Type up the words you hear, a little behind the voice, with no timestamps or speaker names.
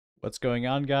What's going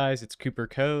on, guys? It's Cooper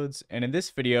Codes, and in this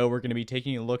video we're going to be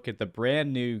taking a look at the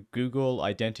brand new Google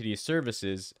Identity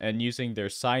Services and using their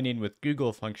sign in with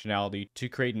Google functionality to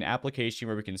create an application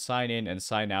where we can sign in and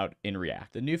sign out in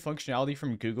React. The new functionality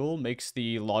from Google makes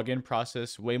the login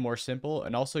process way more simple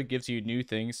and also gives you new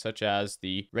things such as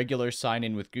the regular sign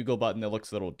in with Google button that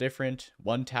looks a little different,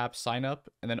 one tap sign up,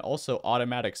 and then also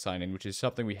automatic sign in, which is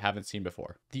something we haven't seen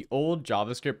before. The old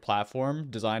JavaScript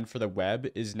platform designed for the web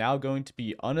is now going to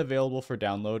be unavailable for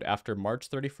download after March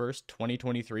 31st,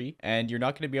 2023, and you're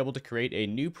not going to be able to create a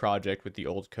new project with the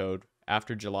old code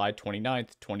after July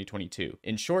 29th, 2022.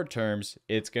 In short terms,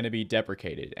 it's going to be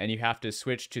deprecated, and you have to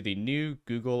switch to the new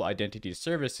Google Identity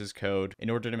Services code in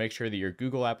order to make sure that your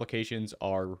Google applications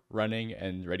are running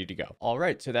and ready to go. All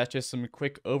right, so that's just some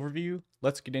quick overview.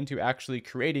 Let's get into actually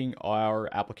creating our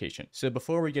application. So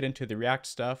before we get into the React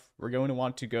stuff, we're going to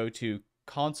want to go to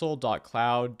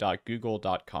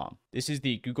console.cloud.google.com. This is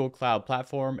the Google Cloud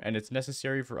platform, and it's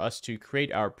necessary for us to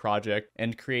create our project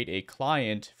and create a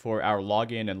client for our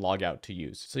login and logout to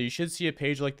use. So you should see a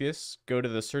page like this. Go to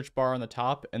the search bar on the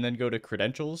top and then go to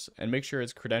credentials and make sure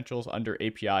it's credentials under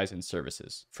APIs and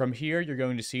services. From here, you're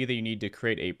going to see that you need to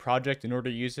create a project in order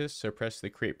to use this. So press the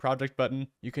create project button.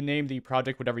 You can name the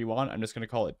project whatever you want. I'm just going to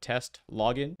call it test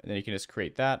login, and then you can just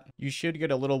create that. You should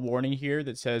get a little warning here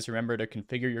that says remember to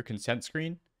configure your consent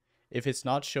screen. If it's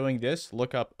not showing this,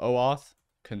 look up OAuth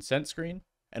consent screen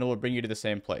and it will bring you to the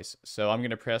same place. So I'm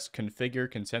going to press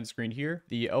configure consent screen here.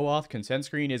 The OAuth consent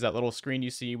screen is that little screen you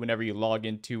see whenever you log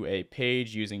into a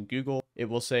page using Google. It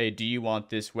will say, do you want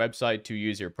this website to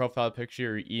use your profile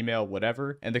picture, email,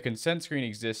 whatever? And the consent screen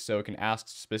exists so it can ask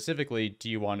specifically, do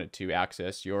you want it to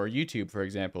access your YouTube, for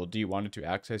example? Do you want it to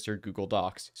access your Google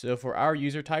Docs? So for our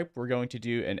user type, we're going to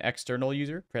do an external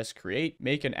user. Press create,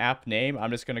 make an app name.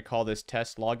 I'm just going to call this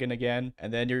test login again.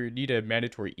 And then you need a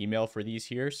mandatory email for these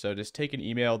here. So just take an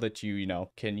email that you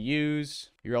can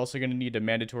use. You're also going to need a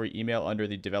mandatory email under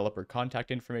the developer contact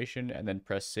information and then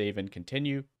press save and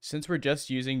continue. Since we're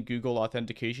just using Google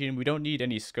authentication, we don't need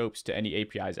any scopes to any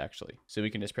APIs actually. So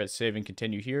we can just press save and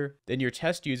continue here. Then your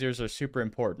test users are super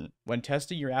important. When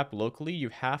testing your app locally, you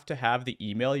have to have the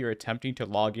email you're attempting to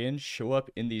log in show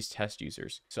up in these test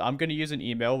users. So I'm going to use an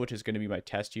email, which is going to be my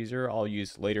test user I'll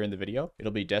use later in the video.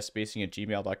 It'll be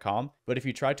deskspacing@gmail.com. But if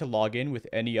you try to log in with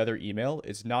any other email,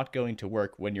 it's not going to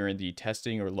work when you're in the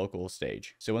testing or local stage.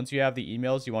 So once you have the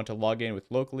emails you want to log in with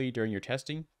locally during your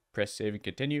testing, press save and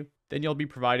continue. Then you'll be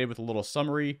provided with a little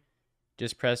summary.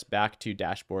 Just press back to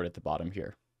dashboard at the bottom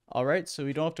here. All right, so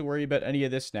we don't have to worry about any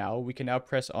of this now. We can now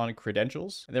press on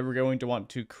credentials, and then we're going to want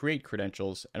to create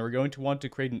credentials, and we're going to want to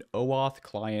create an OAuth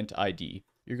client ID.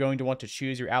 You're going to want to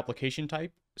choose your application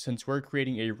type. Since we're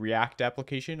creating a React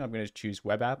application, I'm going to choose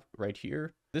web app right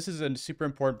here. This is a super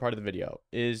important part of the video,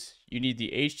 is you need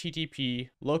the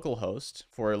HTTP localhost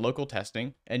for local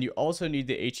testing, and you also need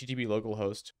the HTTP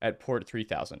localhost at port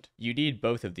 3000. You need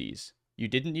both of these. You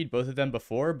didn't need both of them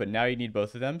before, but now you need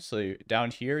both of them. So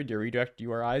down here, your redirect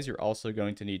URIs, you're also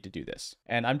going to need to do this.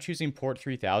 And I'm choosing port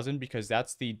 3000 because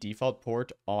that's the default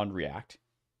port on React.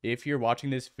 If you're watching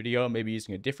this video, maybe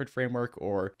using a different framework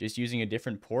or just using a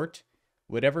different port,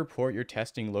 whatever port you're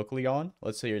testing locally on,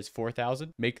 let's say it's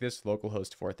 4000, make this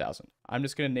localhost 4000. I'm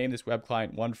just going to name this web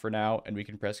client 1 for now, and we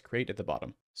can press create at the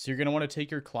bottom. So you're going to want to take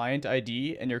your client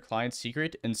ID and your client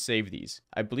secret and save these.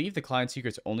 I believe the client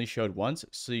secret's only showed once,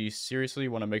 so you seriously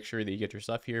want to make sure that you get your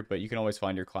stuff here, but you can always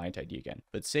find your client ID again.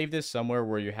 But save this somewhere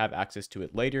where you have access to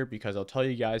it later, because I'll tell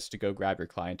you guys to go grab your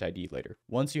client ID later.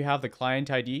 Once you have the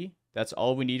client ID, that's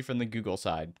all we need from the Google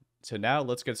side. So now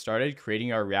let's get started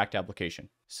creating our React application.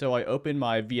 So I open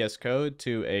my VS Code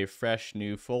to a fresh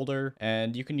new folder,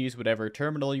 and you can use whatever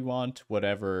terminal you want,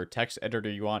 whatever text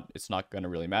editor you want. It's not going to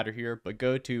really matter here, but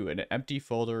go to an empty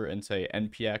folder and say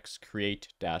npx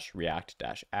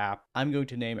create-react-app. I'm going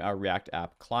to name our React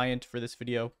app client for this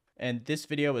video. And this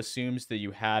video assumes that you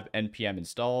have npm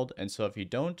installed, and so if you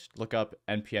don't, look up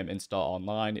npm install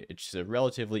online. It's a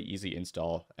relatively easy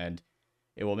install, and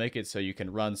it will make it so you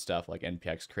can run stuff like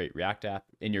npx create react app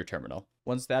in your terminal.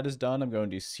 Once that is done, I'm going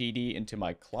to cd into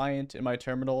my client in my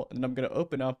terminal, and then I'm going to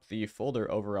open up the folder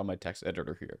over on my text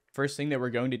editor here. First thing that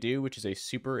we're going to do, which is a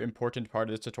super important part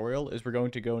of this tutorial, is we're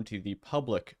going to go into the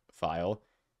public file,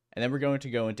 and then we're going to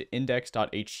go into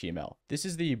index.html. This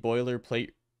is the boilerplate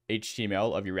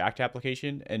HTML of your React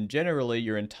application, and generally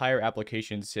your entire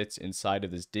application sits inside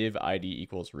of this div id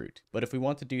equals root. But if we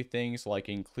want to do things like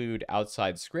include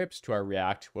outside scripts to our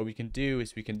React, what we can do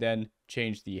is we can then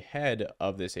change the head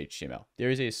of this HTML. There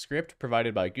is a script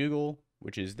provided by Google,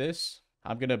 which is this.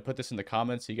 I'm going to put this in the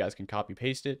comments so you guys can copy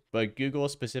paste it. But Google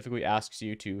specifically asks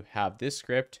you to have this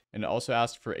script, and it also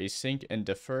asks for a sync and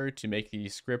defer to make the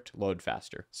script load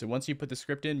faster. So once you put the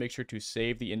script in, make sure to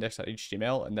save the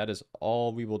index.html, and that is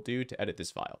all we will do to edit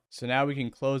this file. So now we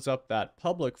can close up that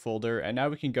public folder, and now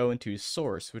we can go into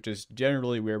source, which is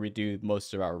generally where we do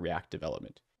most of our React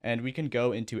development. And we can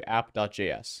go into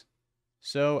app.js.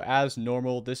 So as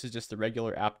normal, this is just the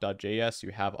regular app.js.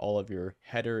 You have all of your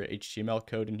header HTML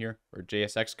code in here, or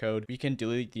JSX code. We can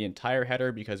delete the entire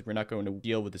header because we're not going to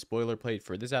deal with this boilerplate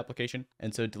for this application.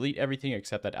 And so delete everything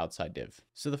except that outside div.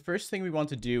 So the first thing we want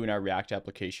to do in our React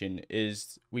application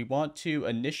is we want to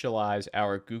initialize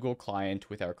our Google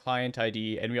client with our client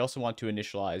ID, and we also want to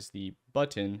initialize the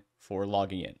button for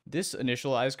logging in. This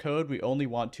initialize code we only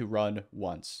want to run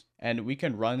once. And we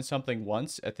can run something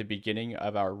once at the beginning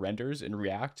of our renders in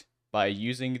React by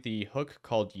using the hook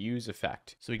called use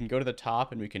effect. So we can go to the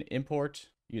top and we can import,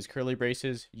 use curly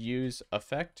braces, use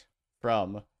effect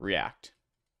from React.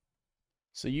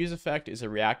 So use effect is a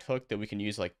React hook that we can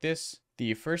use like this.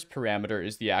 The first parameter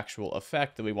is the actual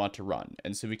effect that we want to run.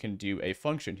 And so we can do a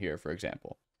function here, for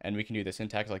example. And we can do the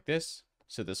syntax like this.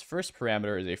 So this first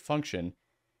parameter is a function,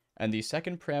 and the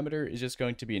second parameter is just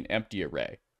going to be an empty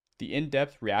array. The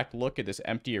in-depth React look at this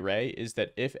empty array is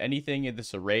that if anything in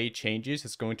this array changes,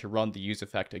 it's going to run the use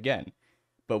effect again.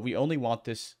 But we only want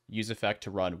this use effect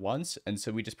to run once, and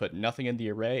so we just put nothing in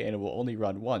the array and it will only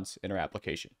run once in our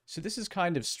application. So this is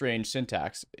kind of strange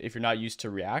syntax if you're not used to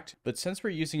React, but since we're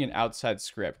using an outside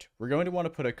script, we're going to want to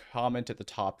put a comment at the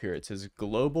top here. It says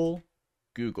global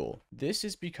Google. This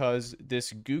is because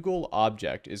this Google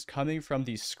object is coming from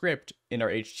the script in our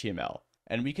HTML,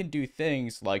 and we can do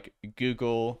things like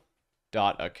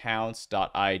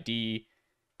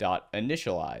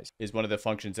google.accounts.id.initialize is one of the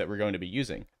functions that we're going to be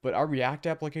using. But our React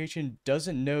application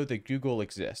doesn't know that Google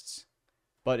exists.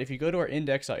 But if you go to our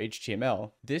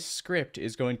index.html, this script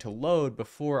is going to load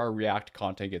before our React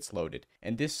content gets loaded.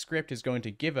 And this script is going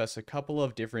to give us a couple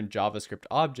of different JavaScript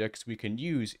objects we can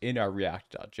use in our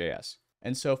react.js.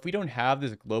 And so if we don't have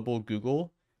this global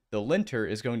Google, the linter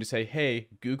is going to say, hey,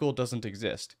 Google doesn't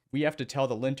exist. We have to tell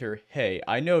the linter, hey,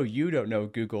 I know you don't know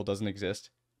Google doesn't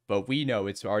exist, but we know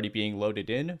it's already being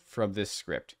loaded in from this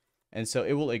script. And so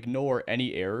it will ignore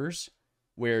any errors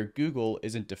where Google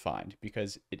isn't defined,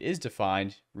 because it is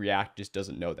defined, React just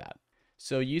doesn't know that.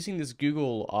 So using this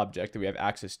Google object that we have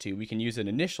access to, we can use an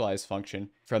initialize function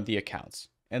from the accounts.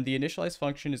 And the initialize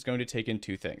function is going to take in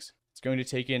two things. It's going to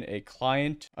take in a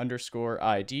client underscore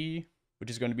ID, which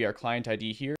is going to be our client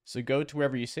ID here. So go to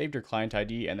wherever you saved your client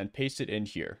ID and then paste it in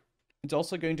here. It's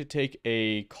also going to take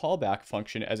a callback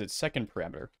function as its second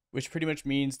parameter, which pretty much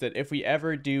means that if we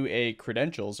ever do a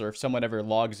credentials, or if someone ever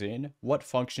logs in, what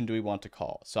function do we want to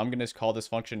call? So I'm going to call this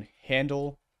function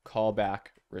handle callback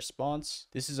response.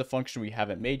 This is a function we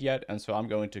haven't made yet, and so I'm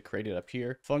going to create it up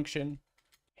here. Function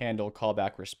handle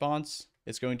callback response.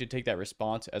 It's going to take that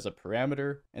response as a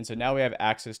parameter. And so now we have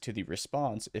access to the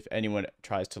response if anyone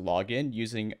tries to log in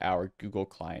using our Google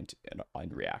client in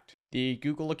React. The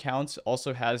Google accounts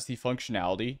also has the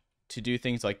functionality to do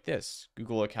things like this,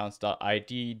 Google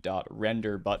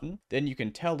accounts.id.render button. Then you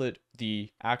can tell it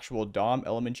the actual DOM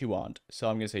element you want. So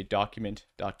I'm going to say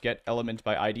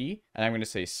document.getElementById, and I'm going to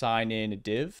say sign in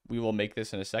div. We will make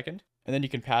this in a second. And then you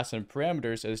can pass in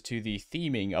parameters as to the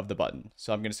theming of the button.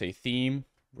 So I'm going to say theme.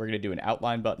 We're going to do an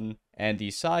outline button, and the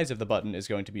size of the button is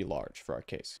going to be large for our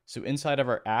case. So inside of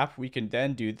our app, we can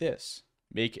then do this.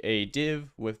 Make a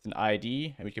div with an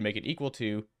ID, and we can make it equal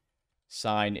to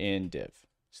sign in div.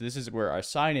 So this is where our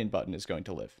sign in button is going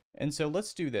to live. And so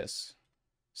let's do this.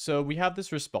 So we have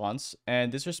this response,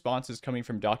 and this response is coming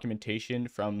from documentation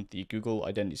from the Google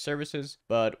Identity Services.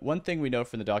 But one thing we know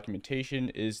from the documentation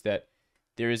is that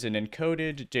there is an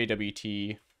encoded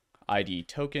JWT ID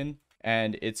token,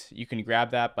 and you can grab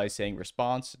that by saying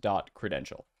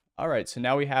response.credential. All right, so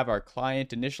now we have our client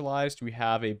initialized. We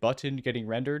have a button getting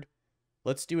rendered.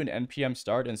 Let's do an npm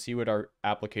start and see what our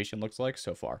application looks like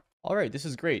so far. All right, this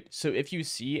is great. So if you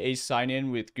see a sign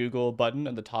in with Google button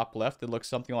on the top left that looks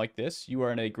something like this, you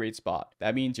are in a great spot.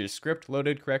 That means your script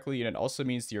loaded correctly, and it also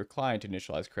means your client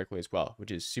initialized correctly as well,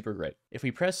 which is super great. If we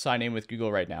press sign in with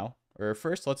Google right now, or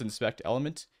first let's inspect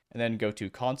element and then go to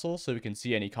console so we can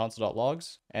see any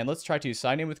console.logs. And let's try to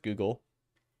sign in with Google,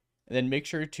 and then make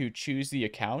sure to choose the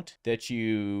account that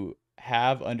you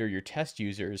have under your test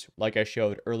users, like I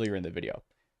showed earlier in the video.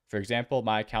 For example,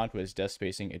 my account was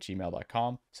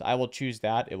deskspacing@gmail.com. So I will choose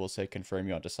that. It will say confirm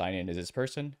you want to sign in as this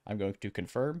person. I'm going to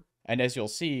confirm. And as you'll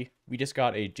see, we just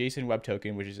got a JSON Web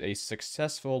Token, which is a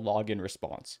successful login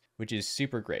response, which is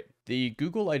super great. The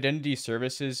Google Identity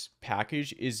Services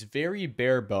package is very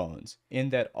bare bones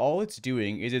in that all it's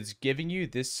doing is it's giving you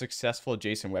this successful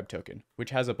JSON Web Token,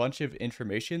 which has a bunch of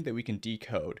information that we can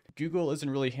decode. Google isn't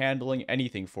really handling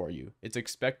anything for you. It's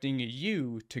expecting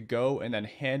you to go and then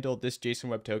handle this JSON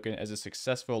Web Token as a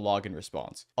successful login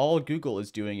response. All Google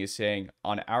is doing is saying,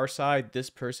 on our side, this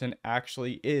person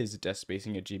actually is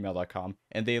deskspacing@gmail.com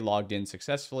and they logged in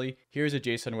successfully. Here's a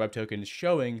JSON Web Token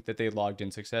showing that they logged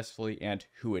in successfully and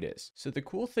who it is. So the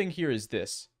cool thing here is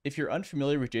this. If you're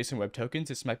unfamiliar with JSON Web Tokens,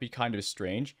 this might be kind of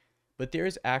strange, but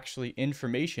there's actually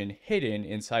information hidden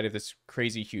inside of this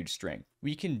crazy huge string.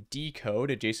 We can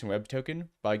decode a JSON Web Token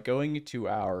by going to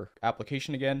our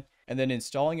application again, and then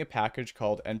installing a package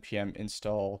called npm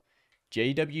install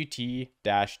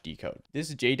jwt-decode.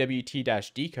 This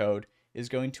jwt-decode is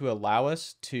going to allow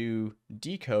us to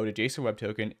decode a JSON Web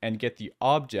Token and get the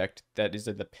object that is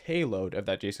the payload of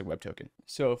that JSON Web Token.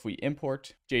 So if we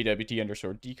import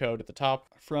jwt_decode at the top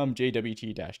from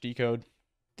jwt-decode,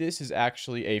 this is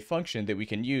actually a function that we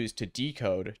can use to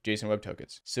decode JSON Web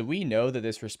Tokens. So we know that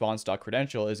this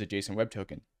response.credential is a JSON Web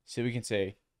Token. So we can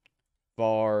say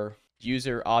var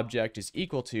user object is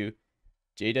equal to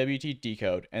jwt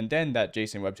decode, and then that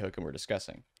JSON Web Token we're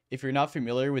discussing. If you're not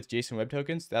familiar with JSON Web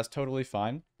Tokens, that's totally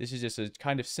fine. This is just a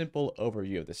kind of simple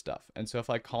overview of this stuff. And so if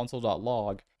I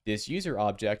console.log this user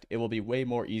object, it will be way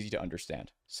more easy to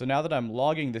understand. So now that I'm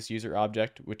logging this user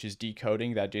object, which is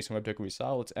decoding that JSON Web Token we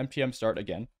saw, let's npm start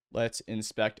again. Let's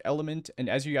inspect element. And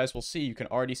as you guys will see, you can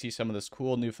already see some of this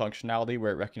cool new functionality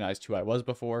where it recognized who I was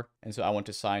before. And so I want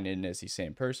to sign in as the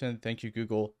same person. Thank you,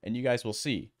 Google. And you guys will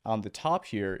see on the top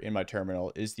here in my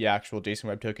terminal is the actual JSON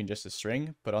Web Token, just a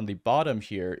string. But on the bottom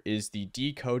here is the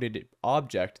decoded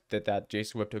object that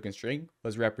JSON Web Token string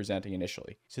was representing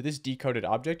initially. So this decoded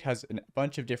object has a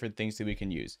bunch of different things that we can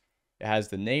use. It has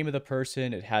the name of the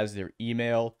person. It has their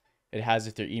email. It has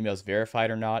if their email is verified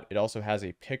or not. It also has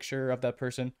a picture of that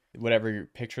person, whatever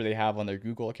picture they have on their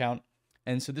Google account.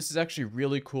 And so this is actually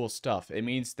really cool stuff. It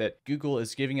means that Google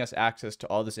is giving us access to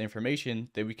all this information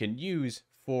that we can use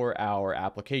for our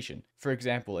application. For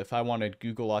example, if I wanted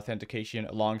Google authentication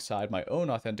alongside my own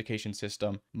authentication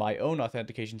system might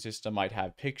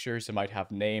have pictures, it might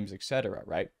have names, etc.,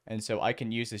 right? And so I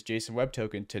can use this JSON Web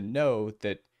Token to know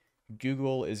that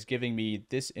Google is giving me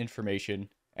this information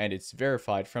and it's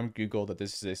verified from Google that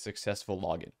this is a successful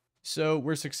login. So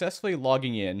we're successfully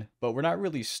logging in, but we're not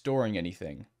really storing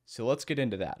anything. So let's get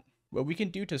into that. What we can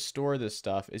do to store this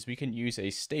stuff is we can use a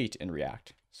state in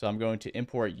React. So I'm going to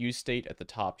import useState at the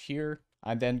top here.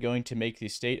 I'm then going to make the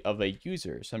state of a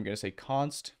user. So I'm going to say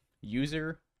const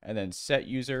user and then set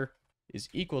user is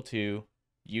equal to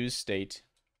useState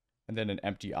and then an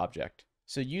empty object.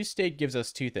 So useState gives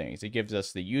us two things. It gives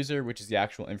us the user, which is the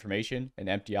actual information, an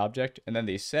empty object, and then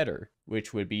the setter,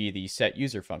 which would be the set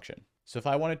user function. So if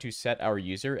I wanted to set our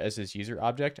user as this user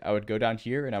object, I would go down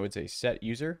here and I would say set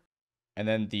user, and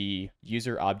then the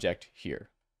user object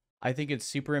here. I think it's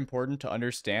super important to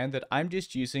understand that I'm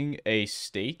just using a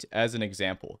state as an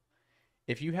example.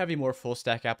 If you have a more full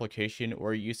stack application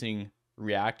or using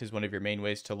React is one of your main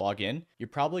ways to log in, you're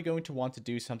probably going to want to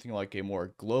do something like a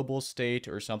more global state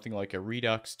or something like a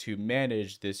Redux to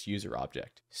manage this user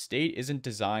object. State isn't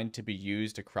designed to be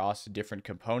used across different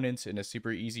components in a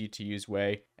super easy to use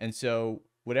way. And so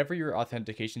whatever your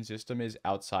authentication system is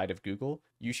outside of Google,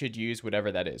 you should use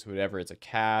whatever that is, whatever it's a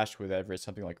cache, whatever it's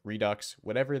something like Redux,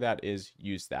 whatever that is,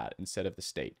 use that instead of the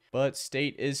state. But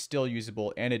state is still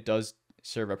usable and it does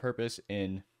serve a purpose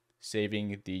in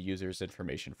saving the user's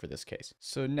information for this case.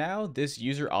 So now this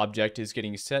user object is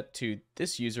getting set to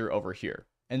this user over here.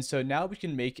 And so now we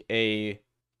can make a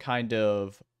kind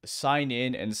of sign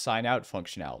in and sign out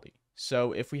functionality.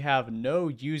 So if we have no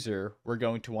user, we're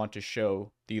going to want to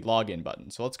show the login button.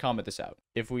 So let's comment this out.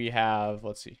 If we have,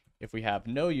 let's see, if we have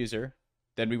no user,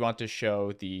 then we want to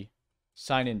show the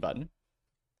sign in button.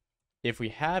 If we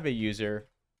have a user,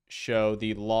 show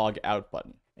the log out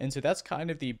button. And so that's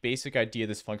kind of the basic idea of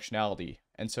this functionality.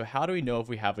 And so how do we know if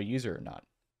we have a user or not?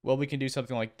 Well, we can do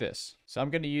something like this. So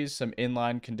I'm going to use some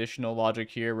inline conditional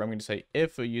logic here where I'm going to say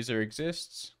if a user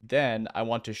exists, then I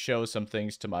want to show some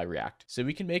things to my React. So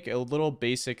we can make a little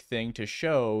basic thing to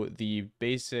show the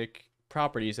basic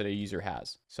properties that a user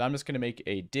has. So I'm just going to make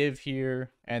a div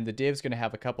here, and the div is going to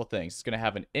have a couple things. It's going to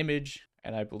have an image.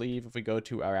 And I believe if we go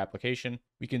to our application,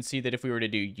 we can see that if we were to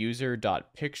do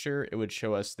user.picture, it would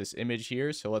show us this image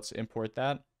here. So let's import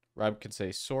that. Where I can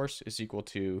say source is equal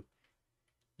to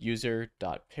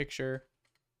user.picture.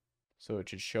 So it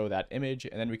should show that image.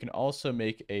 And then we can also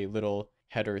make a little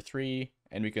header 3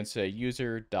 and we can say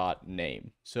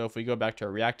user.name. So if we go back to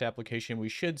our React application, we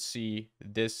should see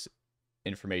this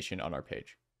information on our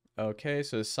page. Okay,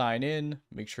 so sign in,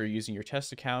 make sure you're using your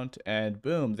test account, and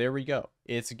boom, there we go.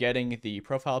 It's getting the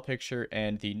profile picture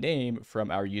and the name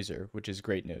from our user, which is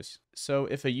great news. So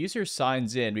if a user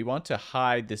signs in, we want to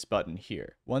hide this button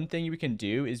here. One thing we can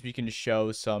do is we can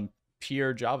show some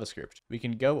pure JavaScript. We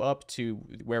can go up to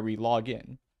where we log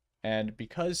in. And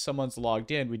because someone's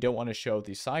logged in, we don't want to show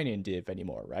the sign in div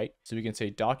anymore, right? So we can say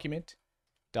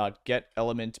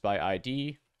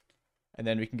document.getElementById, and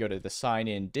then we can go to the sign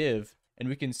in div, and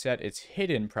we can set its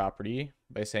hidden property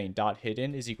by saying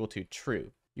 .hidden is equal to true.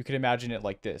 You can imagine it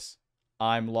like this.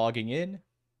 I'm logging in.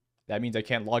 That means I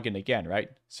can't log in again, right?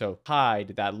 So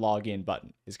hide that login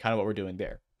button is kind of what we're doing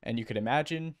there. And you can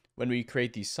imagine when we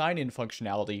create the sign in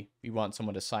functionality, we want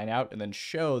someone to sign out and then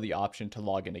show the option to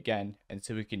log in again. And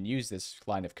so we can use this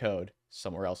line of code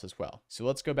somewhere else as well. So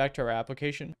let's go back to our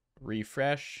application,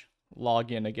 refresh,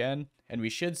 log in again, and we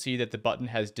should see that the button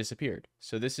has disappeared.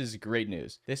 So this is great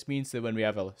news. This means that when we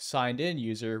have a signed in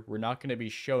user, we're not going to be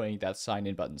showing that sign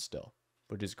in button still,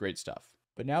 which is great stuff.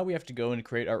 But now we have to go and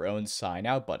create our own sign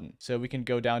out button. So we can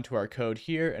go down to our code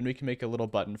here and we can make a little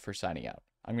button for signing out.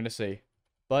 I'm going to say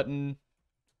button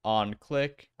on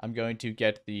click. I'm going to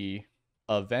get the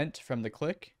event from the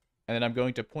click, and then I'm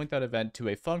going to point that event to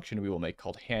a function we will make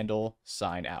called handle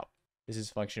sign out. This is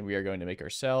a function we are going to make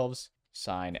ourselves.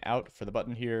 Sign out for the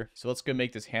button here. So let's go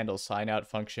make this handle sign out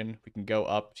function. We can go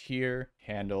up here,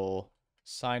 handle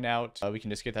sign out. We can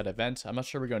just get that event. I'm not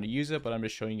sure we're going to use it, but I'm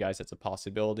just showing you guys that's a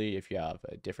possibility if you have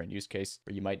a different use case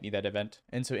where you might need that event.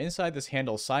 And so inside this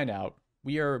handle sign out,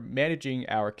 we are managing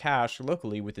our cache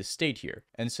locally with this state here.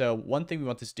 And so one thing we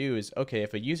want this to do is, okay,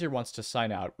 if a user wants to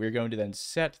sign out, we're going to then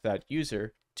set that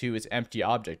user to its empty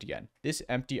object again. This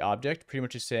empty object pretty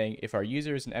much is saying if our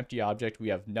user is an empty object, we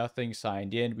have nothing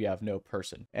signed in, we have no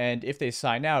person. And if they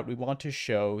sign out, we want to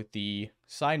show the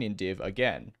sign in div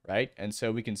again, right? And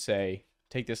so we can say,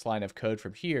 take this line of code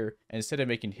from here, and instead of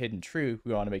making hidden true,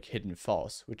 we want to make hidden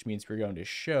false, which means we're going to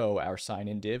show our sign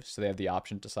in div so they have the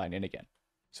option to sign in again.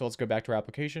 So let's go back to our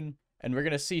application, and we're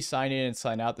going to see sign in and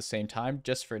sign out at the same time.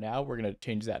 Just for now, we're going to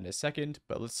change that in a second,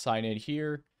 but let's sign in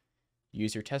here,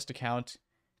 use your test account.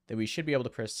 Then we should be able to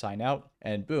press sign out,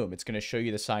 and boom, it's going to show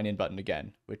you the sign in button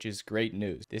again, which is great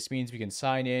news. This means we can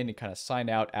sign in and kind of sign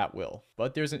out at will.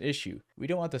 But there's an issue. We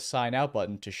don't want the sign out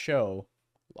button to show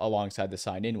alongside the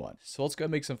sign in one. So let's go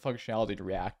make some functionality to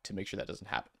React to make sure that doesn't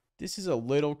happen. This is a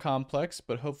little complex,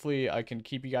 but hopefully I can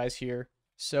keep you guys here.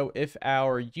 So if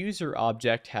our user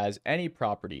object has any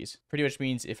properties, pretty much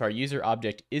means if our user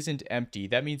object isn't empty,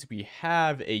 that means we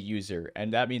have a user,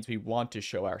 and that means we want to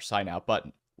show our sign out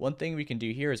button. One thing we can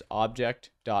do here is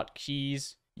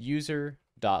object.keys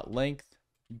user.length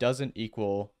doesn't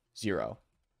equal 0.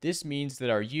 This means that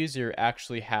our user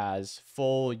actually has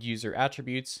full user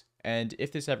attributes, and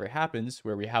if this ever happens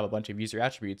where we have a bunch of user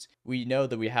attributes, we know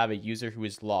that we have a user who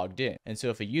is logged in. And so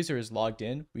if a user is logged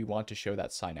in, we want to show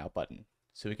that sign out button.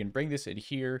 So we can bring this in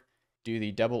here, do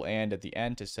the double and at the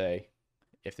end to say,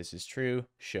 if this is true,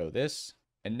 show this.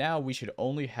 And now we should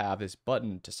only have this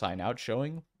button to sign out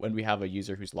showing when we have a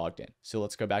user who's logged in. So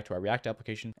let's go back to our React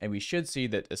application, and we should see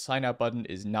that a sign out button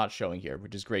is not showing here,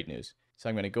 which is great news. So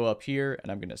I'm going to go up here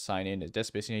and I'm going to sign in as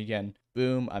deskspacing again.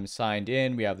 Boom, I'm signed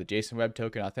in. We have the JSON Web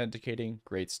Token authenticating.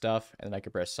 Great stuff. And then I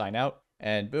can press sign out,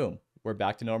 and boom, we're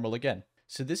back to normal again.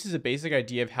 So this is a basic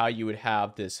idea of how you would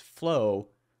have this flow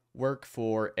work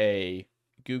for a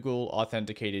Google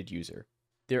authenticated user.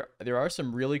 There are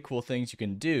some really cool things you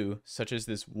can do, such as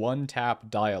this one tap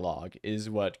dialog is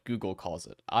what Google calls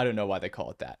it. I don't know why they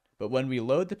call it that. But when we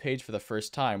load the page for the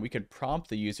first time, we can prompt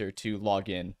the user to log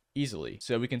in easily.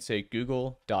 So we can say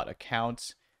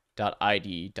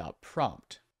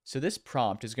google.accounts.id.prompt. So this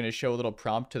prompt is going to show a little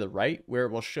prompt to the right where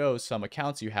it will show some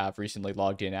accounts you have recently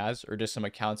logged in as, or just some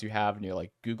accounts you have in your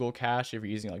like Google Cache if you're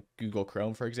using like Google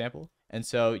Chrome, for example. And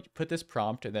so you put this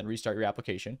prompt and then restart your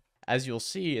application. As you'll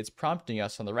see, it's prompting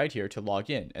us on the right here to log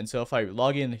in. And so if I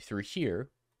log in through here,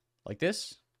 like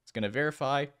this, it's going to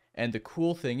verify. And the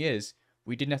cool thing is,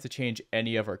 we didn't have to change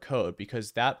any of our code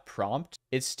because that prompt,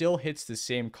 it still hits the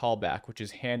same callback, which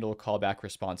is handle callback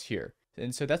response here.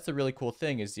 And so that's the really cool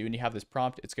thing is when you have this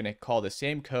prompt, it's going to call the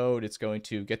same code. It's going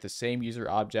to get the same user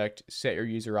object, set your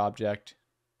user object,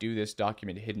 do this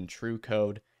document hidden true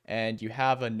code, and you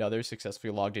have another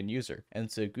successfully logged in user.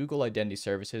 And so Google Identity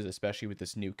Services, especially with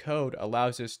this new code,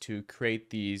 allows us to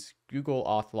create these Google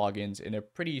Auth logins in a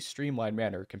pretty streamlined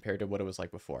manner compared to what it was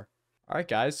like before. All right,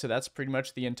 guys, so that's pretty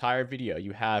much the entire video.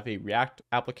 You have a React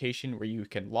application where you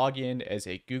can log in as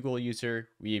a Google user.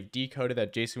 We've decoded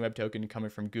that JSON Web Token coming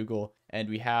from Google, and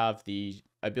we have the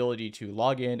ability to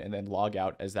log in and then log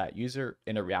out as that user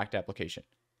in a React application.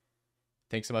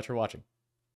 Thanks so much for watching.